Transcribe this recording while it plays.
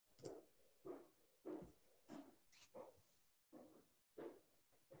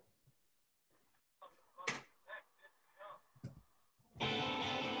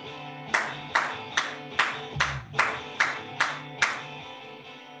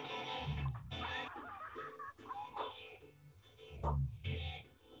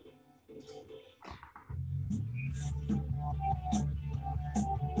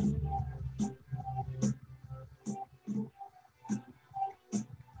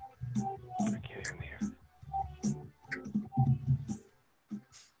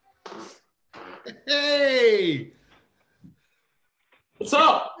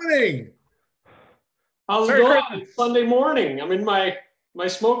How's it Merry going? Christmas. It's Sunday morning. I'm in my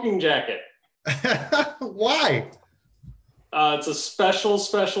smoking jacket. Why? It's a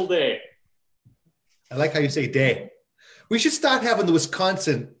special day. I like how you say day. We should start having the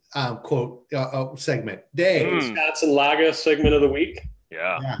Wisconsin quote segment. Day. Wisconsin Laga segment of the week.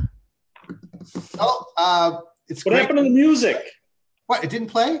 Yeah. Yeah. Oh, it's What great. happened to the music? What? It didn't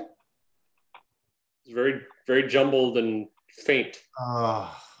play? It's very jumbled and faint.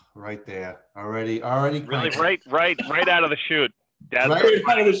 Oh, right there. Already. Really, cranking. right out of the chute. Dad's Right.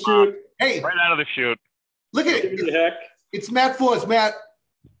 Right out of the chute. Hey, right out of the chute. look at Give me the it. heck. It's Matt Force. Matt,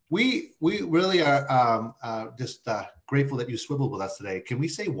 we really are just grateful that you swiveled with us today. Can we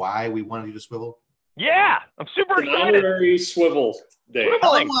say why we wanted you to swivel? Yeah, I'm super An excited. honorary swivel day.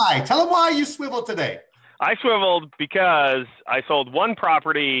 Tell them why. Tell them why you swiveled today. I swiveled because I sold one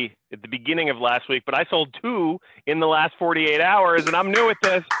property at the beginning of last week, but I sold two in the last 48 hours, and I'm new at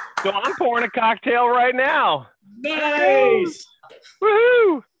this, so I'm pouring a cocktail right now. Nice.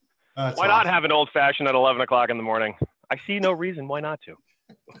 Woohoo! That's Why not awesome. have an old fashioned at 11 o'clock in the morning? I see no reason why not to.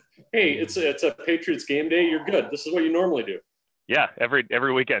 Hey, it's a Patriots game day. You're good. This is what you normally do. Yeah,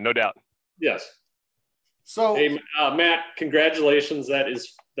 every weekend, no doubt. Yes. So, Hey, Matt, congratulations. That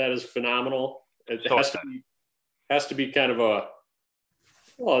is phenomenal. It So has to be kind of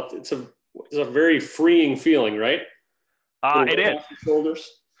it's a very freeing feeling, right? It is. Off your shoulders.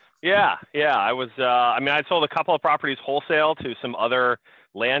 Yeah. I was. I sold a couple of properties wholesale to some other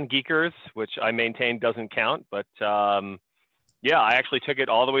land geekers, which I maintain doesn't count. But yeah, I actually took it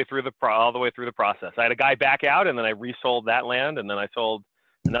all the way through the process. I had a guy back out, and then I resold that land, and then I sold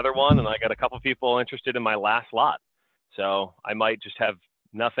another one, and I got a couple of people interested in my last lot. So I might just have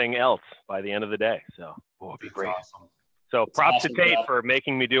nothing else by the end of the day. So it'd be great. awesome. So props awesome to Tate job. for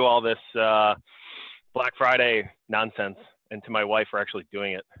making me do all this Black Friday nonsense, and to my wife for actually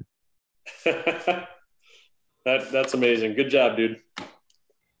doing it. That's amazing. Good job, dude.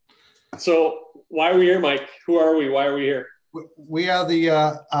 So why are we here, Mike? Who are we? Why are we here? We are the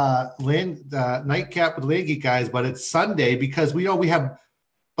nightcap with Land Geek guys, but it's Sunday because we have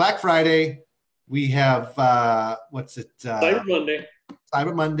Black Friday. We have Cyber Monday.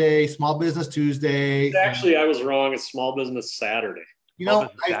 Cyber Monday, Small Business Tuesday. Actually, I was wrong. It's Small Business Saturday. You know, Small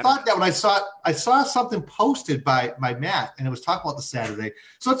Business I Saturday. thought that when I saw something posted by Matt, and it was talking about the Saturday.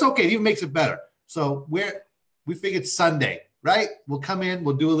 So it's okay. It even makes it better. So we figured Sunday, right? We'll come in.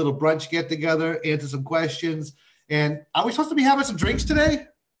 We'll do a little brunch get together, answer some questions. And are we supposed to be having some drinks today?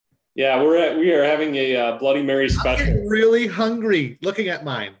 Yeah, we are having a Bloody Mary I'm special. getting really hungry looking at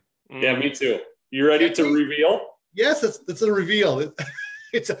mine. Yeah, me too. You ready to reveal Yes, it's a reveal.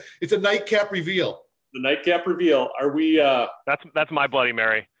 It's a nightcap reveal. the nightcap reveal? Are we? That's my Bloody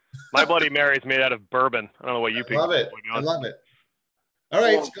Mary. My Bloody Mary is made out of bourbon. I don't know what you I people love it. are I doing. love it. All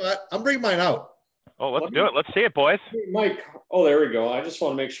right, Well- Scott, I'm bringing mine out. Oh, let's do it. Let's see it, boys. Mike. Oh, there we go. I just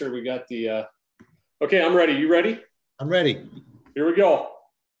want to make sure we got the. Okay, I'm ready. You ready? I'm ready. Here we go.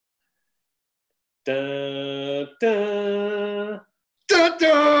 Da, da, Dun, dun!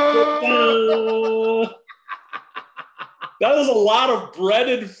 da. That is a lot of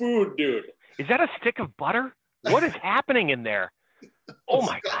breaded food, dude. Is that a stick of butter? What is happening in there? Oh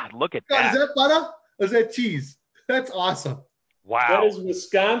my God! Look at God, that! is that butter or is that cheese? That's awesome. That Wow, is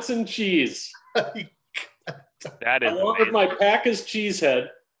Wisconsin cheese. that is Along with amazing. my Packer's cheese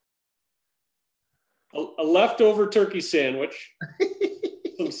head, a leftover turkey sandwich,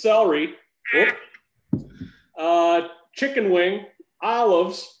 some celery, chicken wing,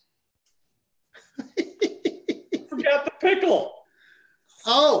 olives. Forgot the pickle.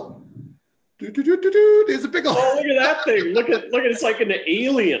 Oh, there's a pickle. Oh, look at that thing. Look at it's like an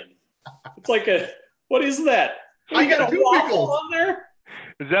alien. It's like what is that? I You got got a two waffle pickles. on there?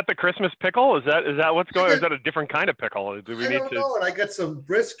 Is that the Christmas pickle? Is that what's going? Or is that a different kind of pickle? Do we I need don't to? know. And I got some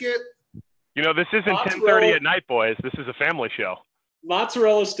brisket. You know, this isn't Mozzarella. 10:30 at night, boys. This is a family show.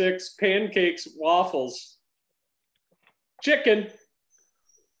 Mozzarella sticks, pancakes, waffles, chicken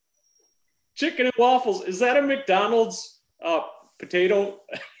and waffles. Is that a McDonald's potato?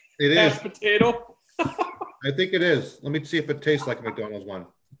 It is. Mashed potato? I think it is. Let me see if it tastes like a McDonald's one.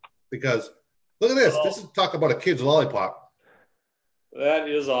 Because look at this. This is talk about a kid's lollipop. That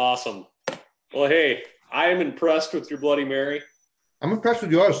is awesome. Well, hey, I am impressed with your Bloody Mary. I'm impressed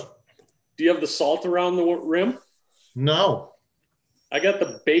with yours. Do you have the salt around the rim? No. I got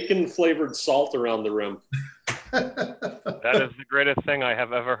the bacon flavored salt around the rim. That is the greatest thing I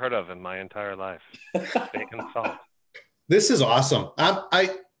have ever heard of in my entire life. Bacon salt. This is awesome.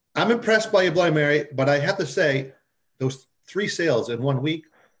 I'm impressed by your Bloody Mary, but I have to say, those 3 sales in 1 week,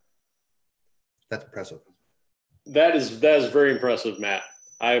 that's impressive. That is very impressive, Matt.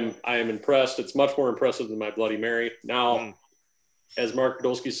 I am impressed. It's much more impressive than my Bloody Mary. Now, as Mark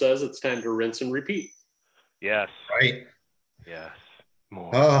Podolsky says, it's time to rinse and repeat. Yes. Right. Yes.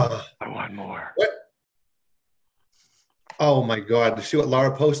 More. Oh, I want more. what? Oh my God. Did you see what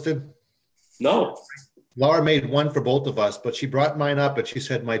Laura posted? No. Laura made one for both of us, but she brought mine up and she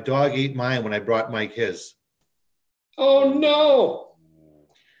said, my dog ate mine when I brought Mike his. Oh, no.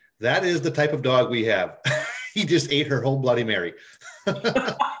 That is the type of dog we have. He just ate her whole Bloody Mary.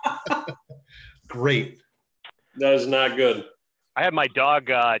 Great. That is not good. I had my dog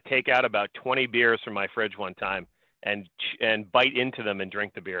take out about 20 beers from my fridge one time and bite into them and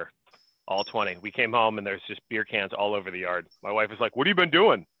drink the beer. All 20. We came home and there's just beer cans all over the yard. My wife was like, "What have you been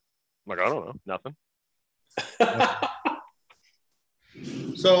doing?" I'm like, "I don't know. Nothing."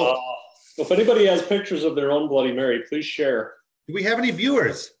 So if anybody has pictures of their own Bloody Mary, please share. do we have any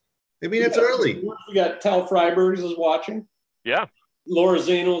viewers? I mean, it's early. We got Tal Freibergs is watching. Yeah. Laura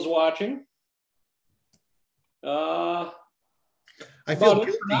Zano is watching. I feel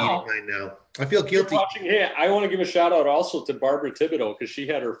guilty eating mine now. I feel guilty. Watching. Hey, I want to give a shout out also to Barbara Thibodeau because she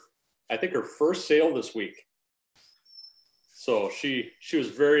had her first sale this week. So she was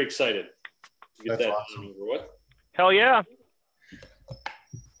very excited to get that awesome. over with. Hell yeah.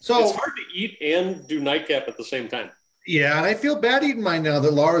 So it's hard to eat and do nightcap at the same time. Yeah, and I feel bad eating mine now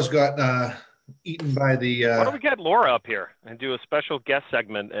that Laura's got eaten by the. Why don't we get Laura up here and do a special guest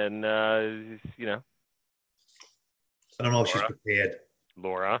segment and I don't know if she's prepared.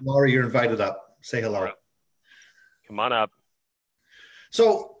 Laura, you're invited up. Say hello. Laura. Come on up.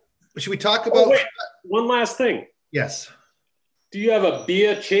 So, should we talk about? Wait. One last thing. Yes. Do you have a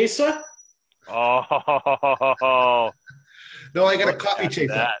beer chaser? Oh. No, I got a coffee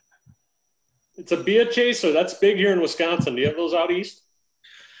chaser. It's a beer chaser. That's big here in Wisconsin. Do you have those out east?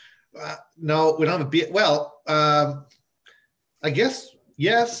 No, we don't have a beer. Well, I guess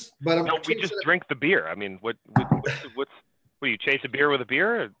yes, but we just drink the beer. I mean, what do you chase a beer with a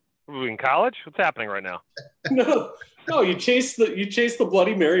beer? Are we in college? What's happening right now? No, you chase the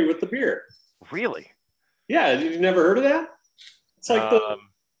Bloody Mary with the beer. Really? Yeah, you never heard of that? It's like the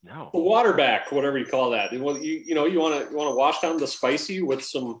waterback, whatever you call that. You want to wash down the spicy with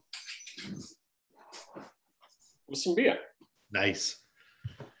some beer. Nice.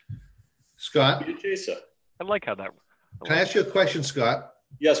 Scott, I like how that. Can I ask you a question, Scott?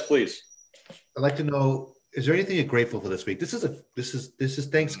 Yes, please. I'd like to know: is there anything you're grateful for this week? This is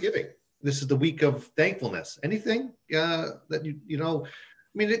Thanksgiving. This is the week of thankfulness. Anything that you know? I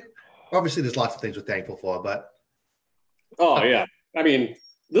mean, obviously, there's lots of things we're thankful for, but yeah. I mean,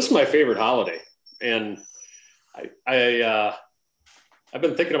 this is my favorite holiday, and I've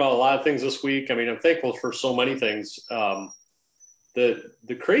been thinking about a lot of things this week. I mean, I'm thankful for so many things.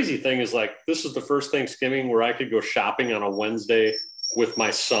 The crazy thing is, like, this is the first Thanksgiving where I could go shopping on a Wednesday with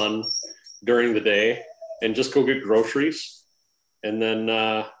my son during the day and just go get groceries and then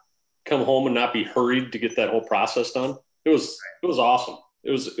come home and not be hurried to get that whole process done. It was awesome.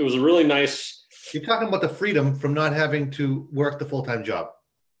 It was a really nice. You're talking about the freedom from not having to work the full-time job.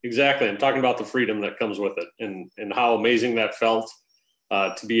 Exactly. I'm talking about the freedom that comes with it and how amazing that felt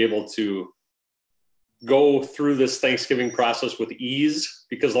to be able to go through this Thanksgiving process with ease,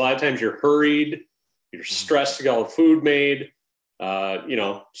 because a lot of times you're hurried, you're stressed to get all the food made,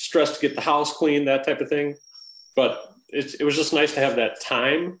 stressed to get the house clean, that type of thing. But it was just nice to have that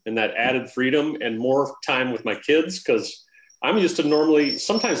time and that added freedom and more time with my kids, because I'm used to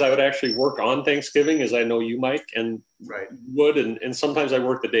sometimes I would actually work on Thanksgiving, as I know you, Mike, and would, and sometimes I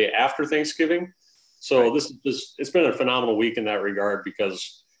work the day after Thanksgiving. So it's been a phenomenal week in that regard,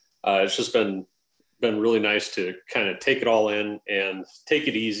 because it's just been really nice to kind of take it all in and take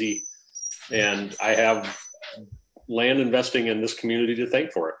it easy. And I have land investing in this community to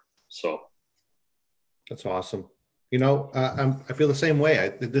thank for it. So that's awesome. I feel the same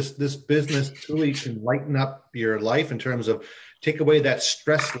way. This business truly can lighten up your life in terms of take away that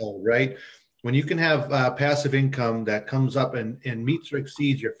stress load, right? When you can have passive income that comes up and meets or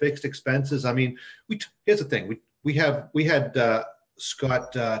exceeds your fixed expenses. I mean, here's the thing. We had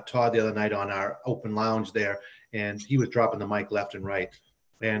Scott Todd the other night on our open lounge there, and he was dropping the mic left and right.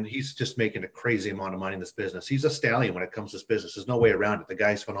 And he's just making a crazy amount of money in this business. He's a stallion when it comes to this business. There's no way around it. The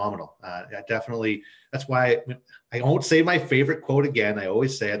guy's phenomenal. That's why I won't say my favorite quote again. I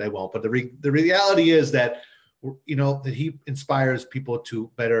always say it, I won't. But the reality is that, that he inspires people to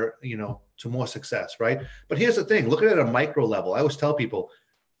better, to more success, right? But here's the thing. Look at it at a micro level. I always tell people,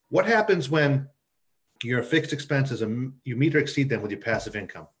 what happens when your fixed expenses and you meet or exceed them with your passive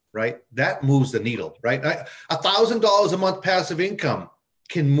income, right? That moves the needle, right? $1,000 a month passive income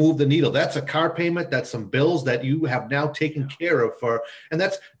can move the needle. That's a car payment. That's some bills that you have now taken care of and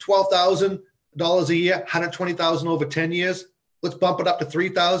that's $12,000 a year, $120,000 over 10 years. Let's bump it up to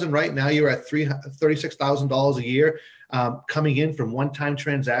 $3,000. Right now you're at $36,000 a year coming in from one-time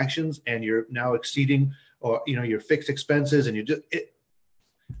transactions, and you're now exceeding your fixed expenses, and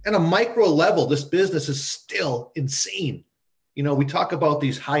at a micro level, this business is still insane. We talk about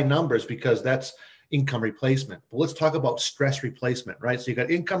these high numbers because that's income replacement. But let's talk about stress replacement, right? So you got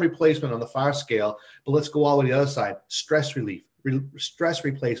income replacement on the far scale, but let's go all the way to the other side, stress relief, stress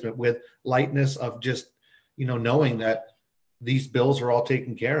replacement with lightness of just, knowing that these bills are all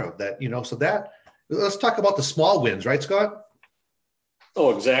taken care of, so let's talk about the small wins, right, Scott?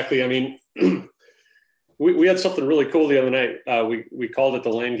 Oh, exactly. I mean, we had something really cool the other night. We called it the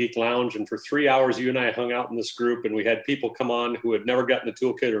Land Geek Lounge, and for 3 hours, you and I hung out in this group, and we had people come on who had never gotten a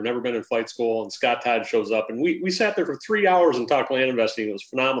toolkit or never been in flight school, and Scott Todd shows up, and we sat there for 3 hours and talked land investing. It was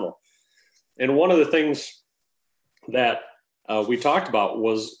phenomenal. And one of the things that we talked about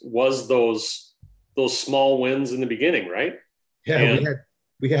was those small wins in the beginning, right? Yeah, and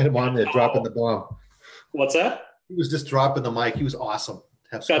we had him on there dropping the bomb. What's that? He was just dropping the mic. He was awesome.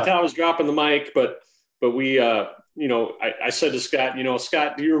 Scott Todd was dropping the mic, but we, I said to Scott,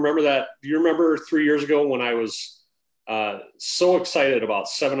 Scott, do you remember that? Do you remember 3 years ago when I was so excited about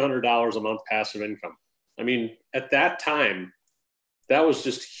 $700 a month passive income? I mean, at that time, that was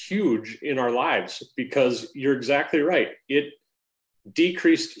just huge in our lives, because you're exactly right. It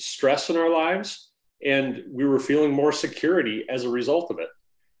decreased stress in our lives, and we were feeling more security as a result of it.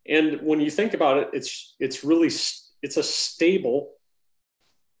 And when you think about it, it's a stable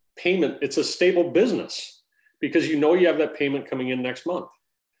payment. It's a stable business, because you have that payment coming in next month,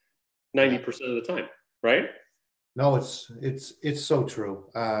 90% of the time, right? No, it's so true.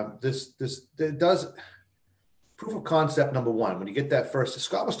 It does proof of concept number one. When you get that first,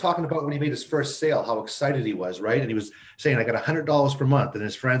 Scott was talking about when he made his first sale, how excited he was, right? And he was saying, I got $100 per month, and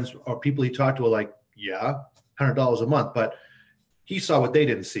his friends or people he talked to were like, yeah, $100 a month, but he saw what they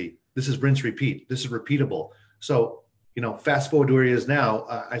didn't see. This is rinse repeat. This is repeatable. So fast forward to where he is now,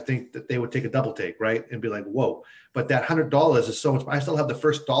 I think that they would take a double take, right? And be like, whoa, but that $100 is so much. I still have the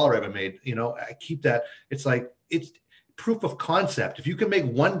first dollar I ever made. I keep that. It's proof of concept. If you can make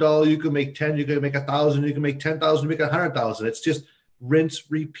 $1, you can make 10, you can make 1,000, you can make 10,000, you make 100,000. It's just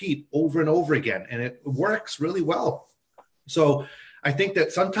rinse, repeat over and over again. And it works really well. So I think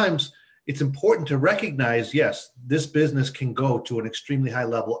that sometimes it's important to recognize, yes, this business can go to an extremely high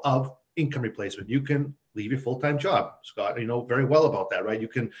level of income replacement. You can leave your full-time job, Scott, very well about that, right? You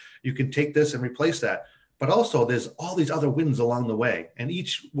can take this and replace that. But also there's all these other wins along the way. And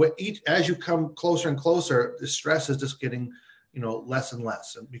each as you come closer and closer, the stress is just getting, less and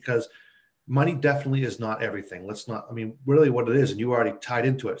less. And because money definitely is not everything. Really what it is, and you already tied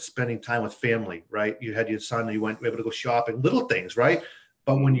into it, spending time with family, right? You had your son and you were able to go shopping, little things, right?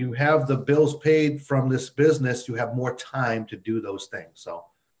 But when you have the bills paid from this business, you have more time to do those things. So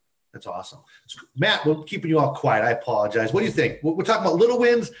that's awesome. Matt, we're keeping you all quiet. I apologize. What do you think? We're talking about little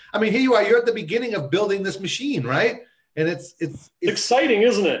wins. I mean, here you are. You're at the beginning of building this machine, right? And it's exciting,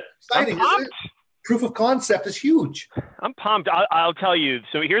 isn't it? Exciting, isn't it? Proof of concept is huge. I'm pumped. I'll tell you.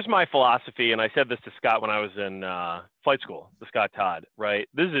 So here's my philosophy, and I said this to Scott when I was in flight school, to Scott Todd, right?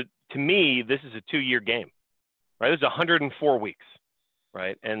 To me, this is a 2-year game, right? This is 104 weeks,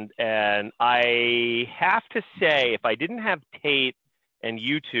 right? And I have to say, if I didn't have Tate and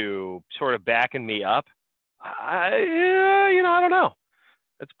YouTube sort of backing me up, I don't know.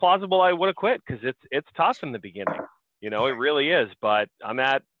 It's plausible I would have quit, because it's tough in the beginning. It really is. But I'm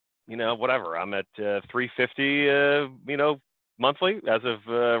at, whatever. I'm at $350, monthly as of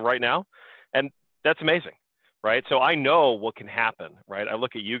right now, and that's amazing, right? So I know what can happen, right? I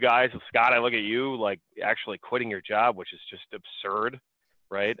look at you guys, Scott. I look at you like actually quitting your job, which is just absurd,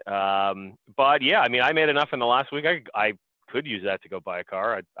 right? But yeah, I made enough in the last week. I could use that to go buy a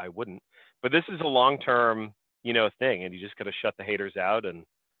car. I wouldn't, but this is a long-term, thing, and you just got to shut the haters out and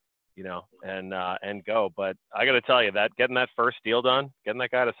go. But I got to tell you that getting that first deal done, getting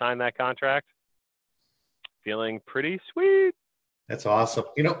that guy to sign that contract, feeling pretty sweet. That's awesome.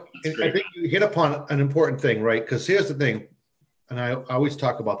 I think you hit upon an important thing, right? Because here's the thing, and I always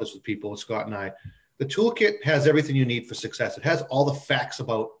talk about this with people, Scott and I. The toolkit has everything you need for success. It has all the facts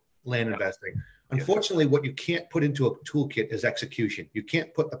about land investing. Unfortunately, what you can't put into a toolkit is execution. You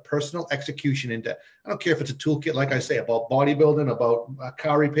can't put the personal execution into, I don't care if it's a toolkit, like I say, about bodybuilding, about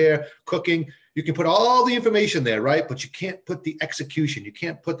car repair, cooking. You can put all the information there, right? But you can't put the execution. You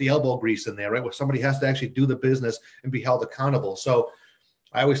can't put the elbow grease in there, right? Where somebody has to actually do the business and be held accountable. So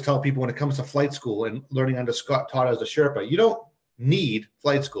I always tell people when it comes to flight school and learning under Scott Todd as a Sherpa, you don't need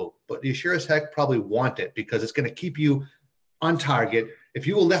flight school, but you sure as heck probably want it because it's going to keep you on target. If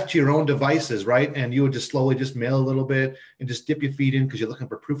you were left to your own devices, right, and you would just slowly just mail a little bit and just dip your feet in because you're looking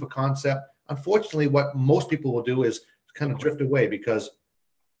for proof of concept, unfortunately, what most people will do is kind of drift away because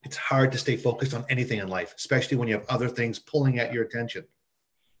it's hard to stay focused on anything in life, especially when you have other things pulling at your attention.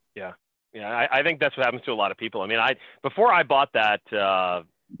 Yeah. Yeah. I think that's what happens to a lot of people. I mean, before I bought that,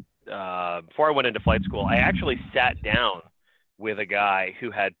 before I went into flight school, I actually sat down with a guy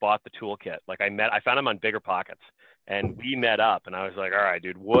who had bought the toolkit. Like I found him on Bigger Pockets and we met up and I was like, all right,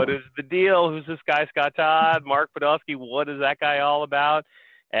 dude, what is the deal? Who's this guy, Scott Todd, Mark Podolsky? What is that guy all about?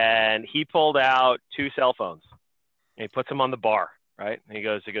 And he pulled out 2 cell phones and he puts them on the bar. Right. And he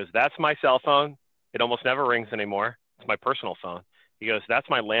goes, that's my cell phone. It almost never rings anymore. It's my personal phone. He goes, that's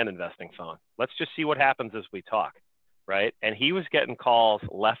my land investing phone. Let's just see what happens as we talk. Right. And he was getting calls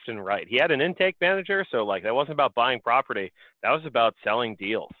left and right. He had an intake manager. So like, that wasn't about buying property. That was about selling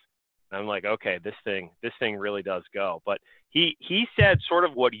deals. And I'm like, okay, this thing really does go. But he said sort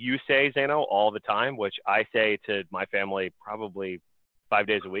of what you say, Zeno, all the time, which I say to my family probably 5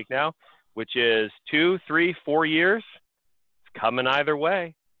 days a week now, which is 2, 3, 4 years. Coming either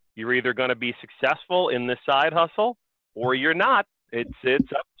way. You're either going to be successful in this side hustle or you're not. It's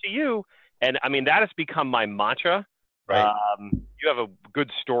up to you. And I mean, that has become my mantra. Right. You have a good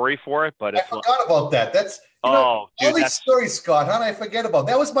story for it, but I forgot about that. That's all these stories, Scott. How did I forget about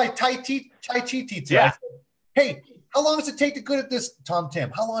that? Was my Tai Chi teacher. Yeah. I said, hey, how long does it take to get good at this, Tom Tim?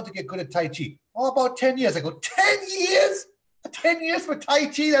 How long to get good at Tai Chi? Oh, about 10 years. I go, 10 years? 10 years for Tai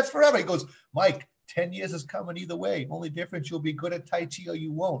Chi? That's forever. He goes, Mike, 10 years is coming either way. Only difference, you'll be good at Tai Chi or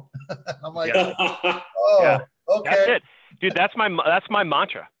you won't. I'm like, okay. That's it. Dude, that's my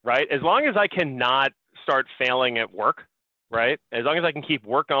mantra, right? As long as I cannot start failing at work, right? As long as I can keep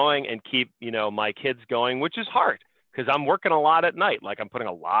work going and keep, my kids going, which is hard because I'm working a lot at night. Like I'm putting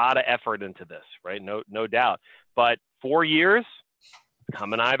a lot of effort into this, right? No doubt. But 4 years,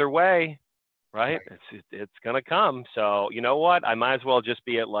 coming either way, right? It's going to come. So you know what? I might as well just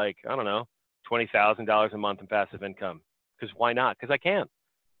be at like, I don't know, $20,000 a month in passive income. Because why not? Because I can.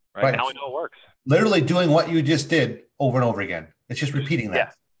 Right? Now I know it works. Literally doing what you just did over and over again. It's just repeating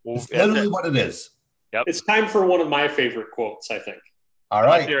that. Yeah. It's literally what it is. Yep. It's time for one of my favorite quotes, I think. All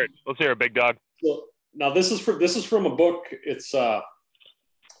right. Let's hear it, big dog. So, now this is from a book. It's I'm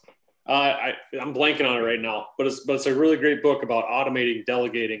blanking on it right now, but it's a really great book about automating,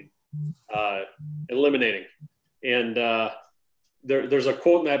 delegating, eliminating. And there's a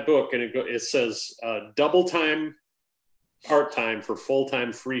quote in that book, and it says, double time, part time for full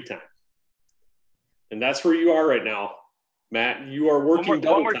time, free time. And that's where you are right now, Matt. You are working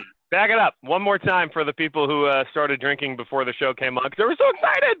double time. Back it up one more time for the people who started drinking before the show came on because they were so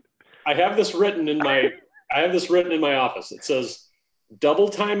excited. I have this written in my office. It says double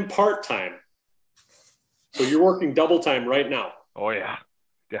time, part time. So you're working double time right now. Oh yeah,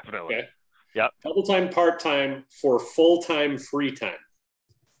 definitely. Okay. Yep. Double time, part time for full time, free time.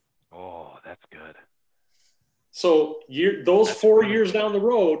 Oh, that's good. So those 4 years down the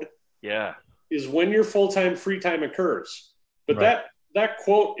road, is when your full time, free time occurs. But that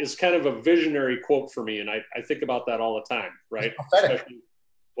quote is kind of a visionary quote for me, and I think about that all the time. Right?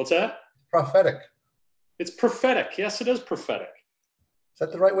 What's that? Prophetic. It's prophetic. Yes, it is prophetic. Is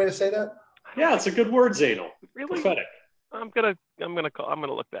that the right way to say that? Yeah, it's a good word, Zeno. Really? Prophetic. I'm gonna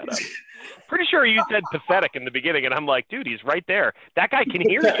look that up. Pretty sure you said pathetic in the beginning, and I'm like, dude, he's right there. That guy can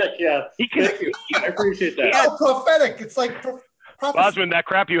hear you. Yeah, he can hear you. I appreciate that. Oh, prophetic. It's like Bosman, that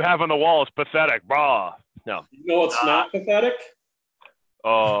crap you have on the wall is pathetic, brah. No. You know it's not pathetic?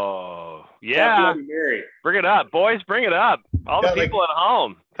 Oh, yeah. Mary. Bring it up, boys. Bring it up. All the people at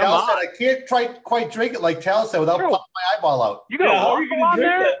home. Come on. Said, I can't quite drink it like Tal said without popping my eyeball out. You got how are you going to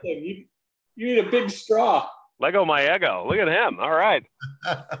drink that thing? You need a big straw. Lego my ego. Look at him. All right.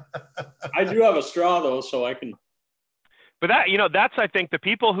 I do have a straw though, so I can. But that's I think the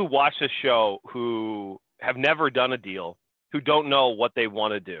people who watch this show who have never done a deal, who don't know what they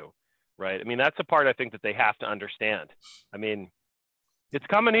want to do, right? I mean, that's a part I think that they have to understand. I mean, it's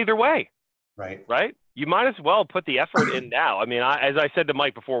coming either way. Right. Right. You might as well put the effort in now. I mean, as I said to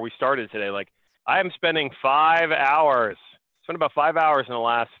Mike before we started today, like I am spending 5 hours, spent about 5 hours in the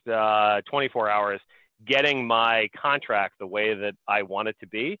last 24 hours getting my contract the way that I want it to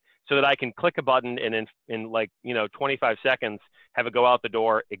be so that I can click a button and in like, 25 seconds, have it go out the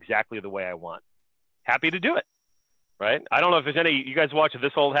door exactly the way I want. Happy to do it. Right. I don't know if there's any, you guys watch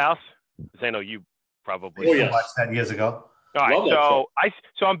This Old House? Because I know you probably watched that years ago. All right,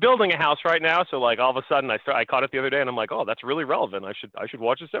 so I'm building a house right now. So like all of a sudden I caught it the other day and I'm like, oh, that's really relevant. I should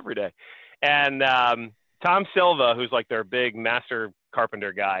watch this every day. And Tom Silva, who's like their big master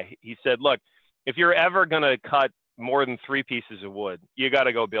carpenter guy, he said, look, if you're ever going to cut more than 3 pieces of wood, you got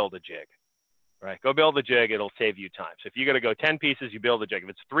to go build a jig, right? Go build a jig. It'll save you time. So if you got to go 10 pieces, you build a jig. If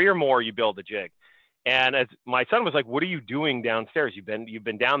it's 3 or more, you build a jig. And as my son was like, what are you doing downstairs? You've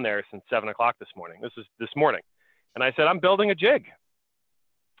been down there since 7 o'clock this morning. This is this morning. And I said, I'm building a jig.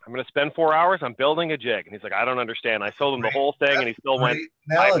 I'm going to spend 4 hours. I'm building a jig. And he's like, I don't understand. I told him the whole thing and he still went,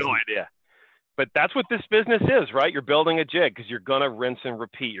 I have no idea. But that's what this business is, right? You're building a jig because you're going to rinse and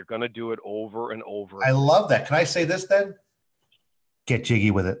repeat. You're going to do it over and over. I love that. Can I say this then? Get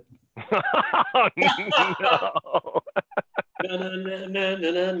jiggy with it. Oh, no. No.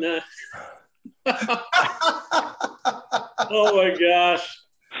 Oh my gosh.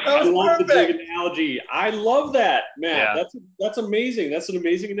 I love the big analogy. I love that, Matt. Yeah. That's amazing. That's an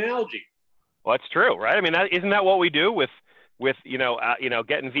amazing analogy. Well, that's true, right? I mean, isn't that what we do with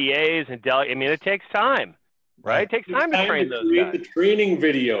getting VAs and I mean, it takes time, right? It takes time to train those guys. The training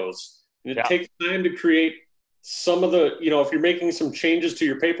videos, and it takes time to create some of the, if you're making some changes to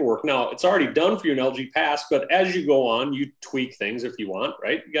your paperwork. Now, it's already done for you in LG Pass, but as you go on, you tweak things if you want,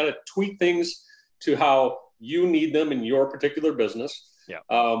 right? You got to tweak things to how you need them in your particular business. Yeah.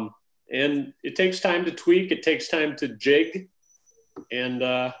 And it takes time to tweak. It takes time to jig. And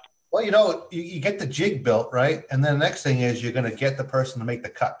well, you get the jig built, right? And then the next thing is you're going to get the person to make the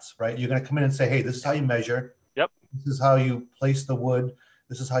cuts, right? You're going to come in and say, hey, this is how you measure. Yep. This is how you place the wood.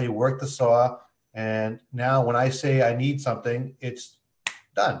 This is how you work the saw. And now when I say I need something, it's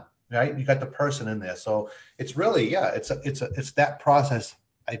done, right? You got the person in there. So it's really, it's that process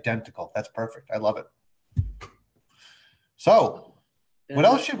identical. That's perfect. I love it. So what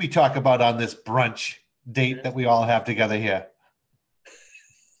else should we talk about on this brunch date that we all have together here?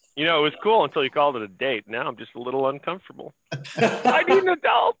 It was cool until you called it a date. Now I'm just a little uncomfortable. I need an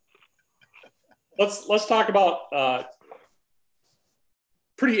adult. Let's talk about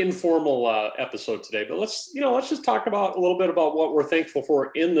pretty informal episode today, but let's just talk about a little bit about what we're thankful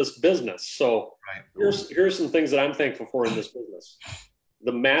for in this business. So here's some things that I'm thankful for in this business: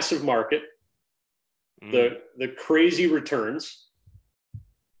 the massive market, the crazy returns,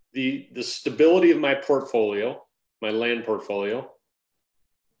 the stability of my portfolio, my land portfolio,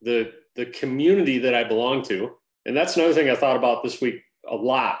 the community that I belong to. And that's another thing I thought about this week a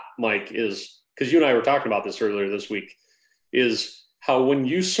lot, Mike, is because you and I were talking about this earlier this week, is how when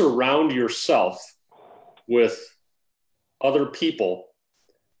you surround yourself with other people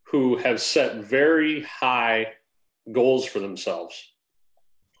who have set very high goals for themselves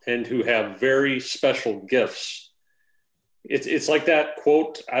and who have very special gifts. It's like that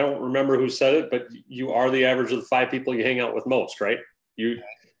quote, I don't remember who said it, but you are the average of the 5 people you hang out with most, right? You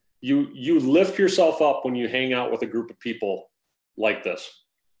lift yourself up when you hang out with a group of people like this.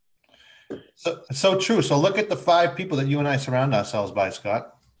 So true. So look at the 5 people that you and I surround ourselves by,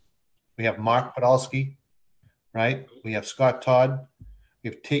 Scott. We have Mark Podolsky, right? We have Scott Todd. We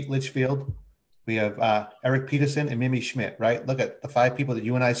have Tate Litchfield. We have Eric Peterson and Mimi Schmidt, right? Look at the 5 people that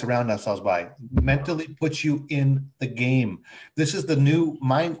you and I surround ourselves by. Mentally puts you in the game. This is the new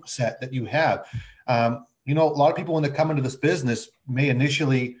mindset that you have. A lot of people when they come into this business may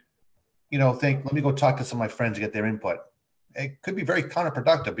initially, think, let me go talk to some of my friends to get their input. It could be very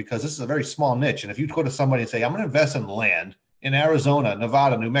counterproductive because this is a very small niche. And if you go to somebody and say, I'm going to invest in land in Arizona,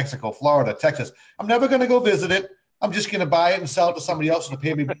 Nevada, New Mexico, Florida, Texas, I'm never going to go visit it. I'm just going to buy it and sell it to somebody else and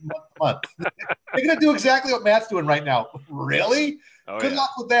pay me month to month. They're going to do exactly what Matt's doing right now. Really? Good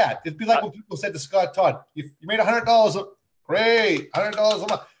luck with that. It'd be like when people said to Scott Todd, you made $100. Great. $100 a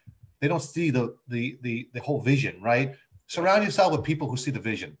month. They don't see the whole vision, right? Surround yourself with people who see the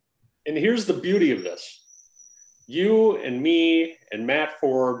vision. And here's the beauty of this. You and me and Matt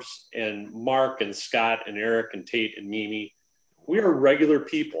Forbes and Mark and Scott and Eric and Tate and Mimi, we are regular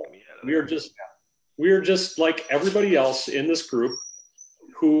people. We are just like everybody else in this group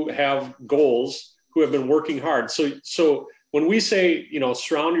who have goals, who have been working hard. So when we say,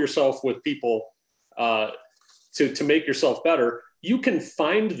 surround yourself with people to make yourself better, you can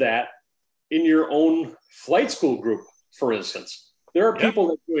find that in your own flight school group, for instance. There are people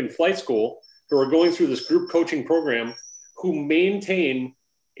that do in flight school who are going through this group coaching program who maintain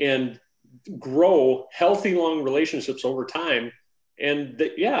and grow healthy, long relationships over time. And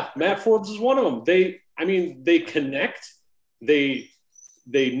Matt Forbes is one of them. They connect, they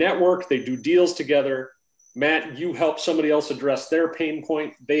network, they do deals together. Matt, you help somebody else address their pain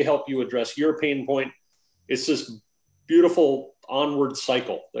point. They help you address your pain point. It's this beautiful onward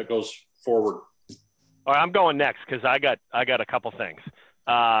cycle that goes forward. All right, I'm going next because I got a couple things.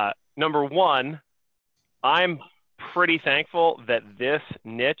 Number one, I'm pretty thankful that this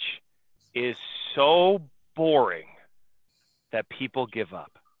niche is so boring that people give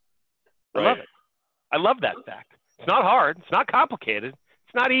up. I love it. I love that fact. It's not hard. It's not complicated.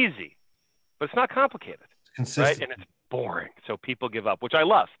 It's not easy, but it's not complicated. Consistent. Right? And it's boring. So people give up, which I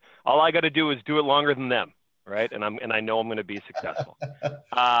love. All I got to do is do it longer than them. Right. And I know I'm going to be successful.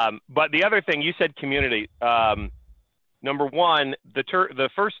 But the other thing you said, community, number one, the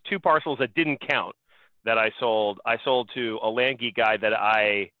first 2 parcels that didn't count that I sold to a land geek guy that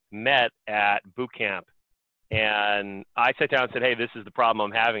I met at boot camp. And I sat down and said, hey, this is the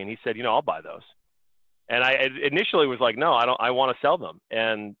problem I'm having. And he said, I'll buy those. And I initially was like, no, I want to sell them.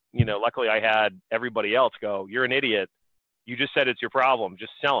 And, luckily I had everybody else go, you're an idiot. You just said it's your problem.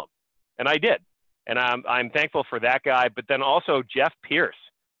 Just sell them. And I did. And I'm thankful for that guy. But then also Jeff Pierce,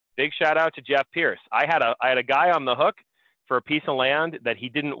 big shout out to Jeff Pierce. I had a guy on the hook for a piece of land that he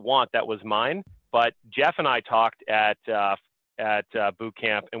didn't want that was mine. But Jeff and I talked at boot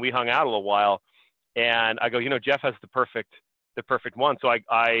camp, and we hung out a little while. And I go, Jeff has the perfect one. So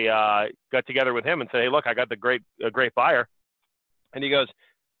I got together with him and said, hey, look, I got a great buyer. And he goes,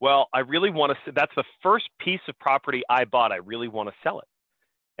 well, I really want to. That's the first piece of property I bought. I really want to sell it.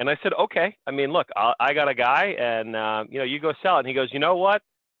 And I said, okay. I mean, look, I got a guy, and you go sell it. And he goes, you know what?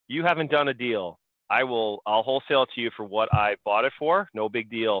 You haven't done a deal. I'll wholesale it to you for what I bought it for. No big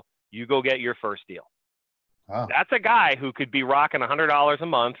deal. You go get your first deal. Wow. That's a guy who could be rocking $100 a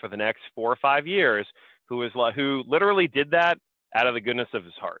month for the next 4 or 5 years, who literally did that out of the goodness of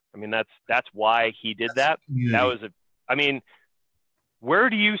his heart. I mean, that's why he did that. That was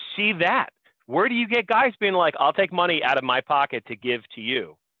where do you see that? Where do you get guys being like, I'll take money out of my pocket to give to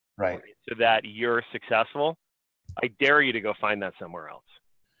you, right, so that you're successful? I dare you to go find that somewhere else.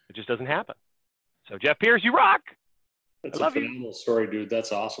 It just doesn't happen. So Jeff Pierce, you rock. That's a phenomenal story, dude.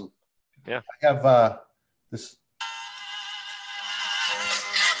 That's awesome. Yeah. I have this.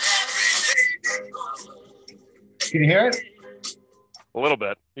 Can you hear it? A little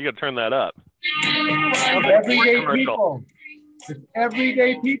bit. You got to turn that up. Everyday people. It's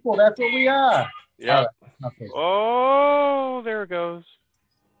everyday people. That's what we are. Yeah. Okay. Oh, there it goes.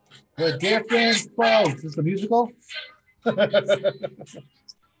 We're different folks. Is this a musical? No,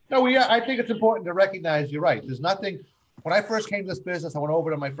 I think it's important to recognize you're right. There's nothing. When I first came to this business, I went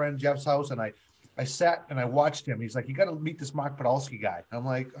over to my friend Jeff's house and I sat and I watched him. He's like, you got to meet this Mark Podolsky guy. And I'm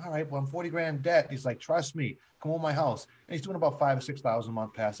like, all right, well, I'm 40 grand debt. He's like, trust me, come over my house. And he's doing about 5,000 or 6,000 a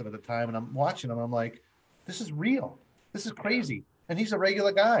month passive at the time. And I'm watching him. And I'm like, this is real. This is crazy. And he's a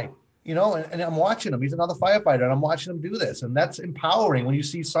regular guy, and I'm watching him. He's another firefighter and I'm watching him do this. And that's empowering when you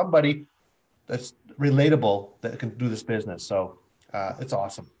see somebody that's relatable that can do this business. So it's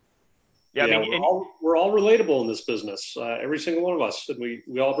awesome. Yeah, I mean, we're all relatable in this business. Every single one of us, and we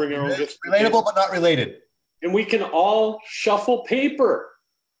all bring our own gifts. Relatable, but not related. And we can all shuffle paper.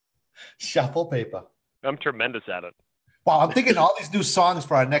 Shuffle paper. I'm tremendous at it. Wow, I'm thinking all these new songs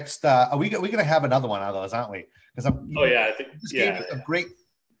for our next. Are we going to have another one of those, aren't we? Because I think this gave us some great.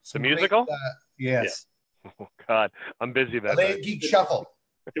 The musical? Yes. Yeah. Oh God, I'm busy that Land Geek Shuffle.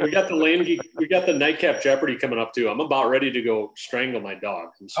 We got the Lane Geek. We got the Nightcap Jeopardy coming up too. I'm about ready to go strangle my dog.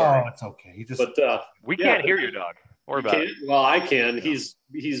 I'm sorry. Oh, it's okay. We can't hear your dog. Worry about it. Well, I can. He's.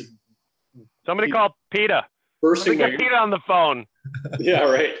 Somebody call PETA. Bursting get PETA on the phone. Yeah,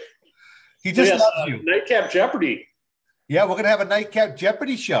 right. He just loves you. Nightcap Jeopardy. Yeah, we're gonna have a Nightcap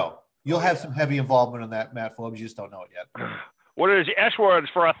Jeopardy show. You'll have some heavy involvement in that, Matt Forbes. You just don't know it yet. What is the S words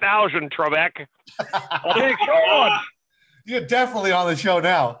for 1,000, Trebek? I'll take Sean. You're definitely on the show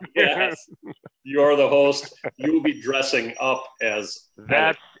now. Yes. You are the host. You will be dressing up as.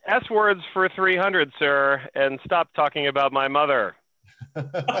 That's S words for 300, sir. And stop talking about my mother. I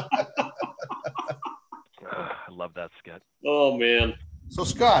love that skit. Oh, man. So,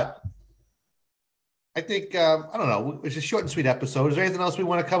 Scott, I think, I don't know, it's a short and sweet episode. Is there anything else we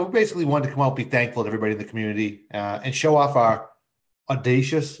want to cover? We basically wanted to come out, be thankful to everybody in the community, and show off our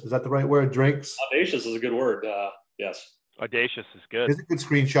audacious, is that the right word, drinks? Audacious is a good word, yes. Audacious is good. It's a good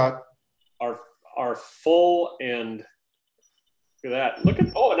screenshot. Our full and look at that.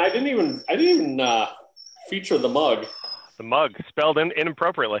 And I didn't even feature the mug. The mug spelled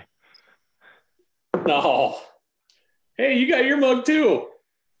inappropriately. No. Hey, you got your mug too.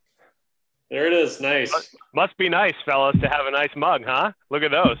 There it is. Nice. Must be nice, fellas, to have a nice mug, huh? Look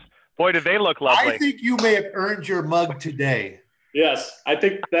at those. Boy, did they look lovely. I think you may have earned your mug today. Yes, I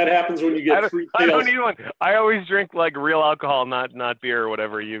think that happens when you get free sales. I don't need one. I always drink like real alcohol, not beer or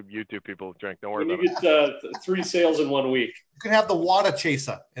whatever you two people drink. Don't worry about it. You get 3 sales in 1 week. You can have the water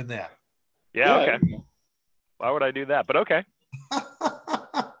chaser in there. Yeah, okay. Why would I do that? But okay.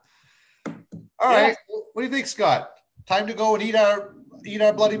 All right. What do you think, Scott? Time to go and eat our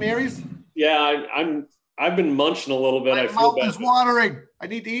Bloody Marys? Yeah, I've been munching a little bit. My I feel mouth is bad. watering. I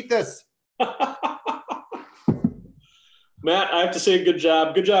need to eat this. Matt, I have to say good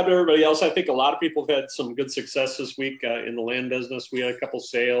job. Good job to everybody else. I think a lot of people have had some good success this week in the land business. We had a couple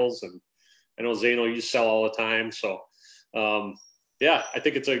sales, and I know Zeno, you sell all the time. So, yeah, I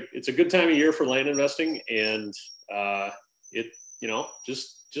think it's a good time of year for land investing, and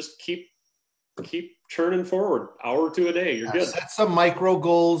just keep churning forward, hour or two a day. You're good. Set some micro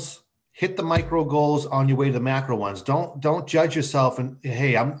goals. Hit the micro goals on your way to the macro ones. Don't judge yourself and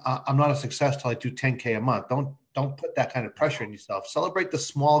hey, I'm not a success till I do 10K a month. Don't put that kind of pressure on yourself. Celebrate the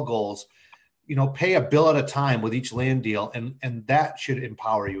small goals. Pay a bill at a time with each land deal, and that should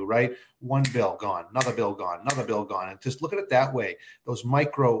empower you, right? One bill gone, another bill gone, another bill gone, and just look at it that way. Those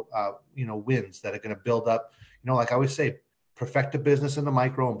micro, wins that are going to build up. Like I always say, perfect the business in the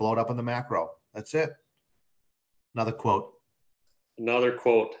micro and blow it up in the macro. That's it. Another quote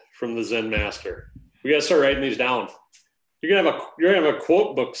from the Zen master. We got to start writing these down. You're gonna have a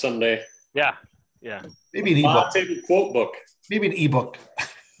quote book someday. Yeah. Maybe an ebook. Table quote book. Maybe an ebook.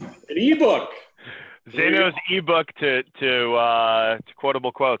 An ebook. Zeno's ebook to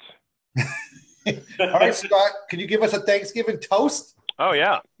quotable quotes. All right, Scott, can you give us a Thanksgiving toast? Oh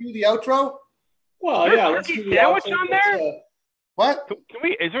yeah. Do the outro? Well, yeah. Let's do the sandwich outro. on there. What? Can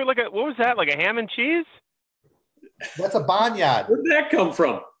we? Is there what was that? Like a ham and cheese? That's a barnyard. Where did that come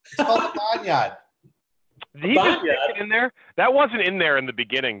from? It's called a barnyard. Did he just stick it in there? That wasn't in there in the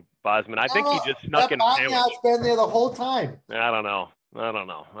beginning, Bosman. I think he just snuck in a sandwich. Barnyard's been there the whole time. I don't know.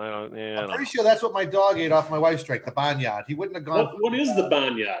 I'm pretty sure that's what my dog ate off my wife's drink, the barnyard. He wouldn't have gone. What is the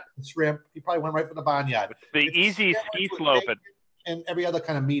barnyard? The shrimp. He probably went right for the barnyard. The easy ski slope. And every other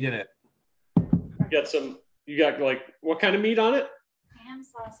kind of meat in it. You got what kind of meat on it? Ham,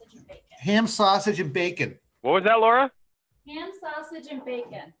 sausage, and bacon. Ham, sausage, and bacon. What was that, Laura? Ham, sausage, and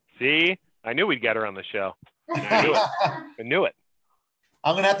bacon. See? I knew we'd get her on the show. I knew it.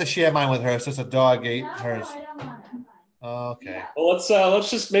 I'm going to have to share mine with her since a dog ate hers. I don't want it. Okay. Yeah. Well, let's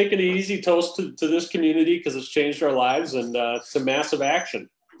just make it an easy toast to this community because it's changed our lives and to massive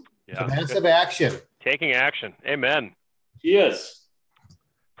action. Yeah. Massive action. Taking action. Amen. Yes.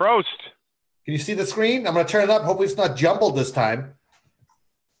 Prost. Can you see the screen? I'm going to turn it up. Hopefully it's not jumbled this time.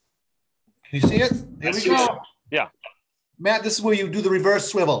 Can you see it? Here we go. Yeah. Matt, this is where you do the reverse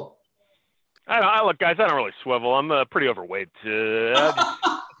swivel. Look, guys, I don't really swivel. I'm pretty overweight.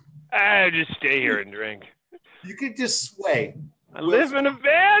 I just stay here and drink. You could just sway. I live in a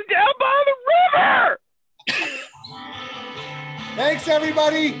van down by the river. Thanks,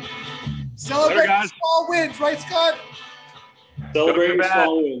 everybody. Celebrate small wins, right, Scott? Celebrating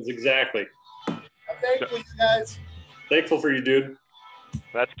small wins, exactly. I'm thankful, you guys. Thankful for you, dude.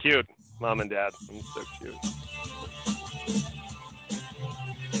 That's cute, Mom and Dad. I'm so cute.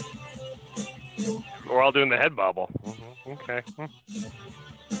 We're all doing the head bobble. Okay.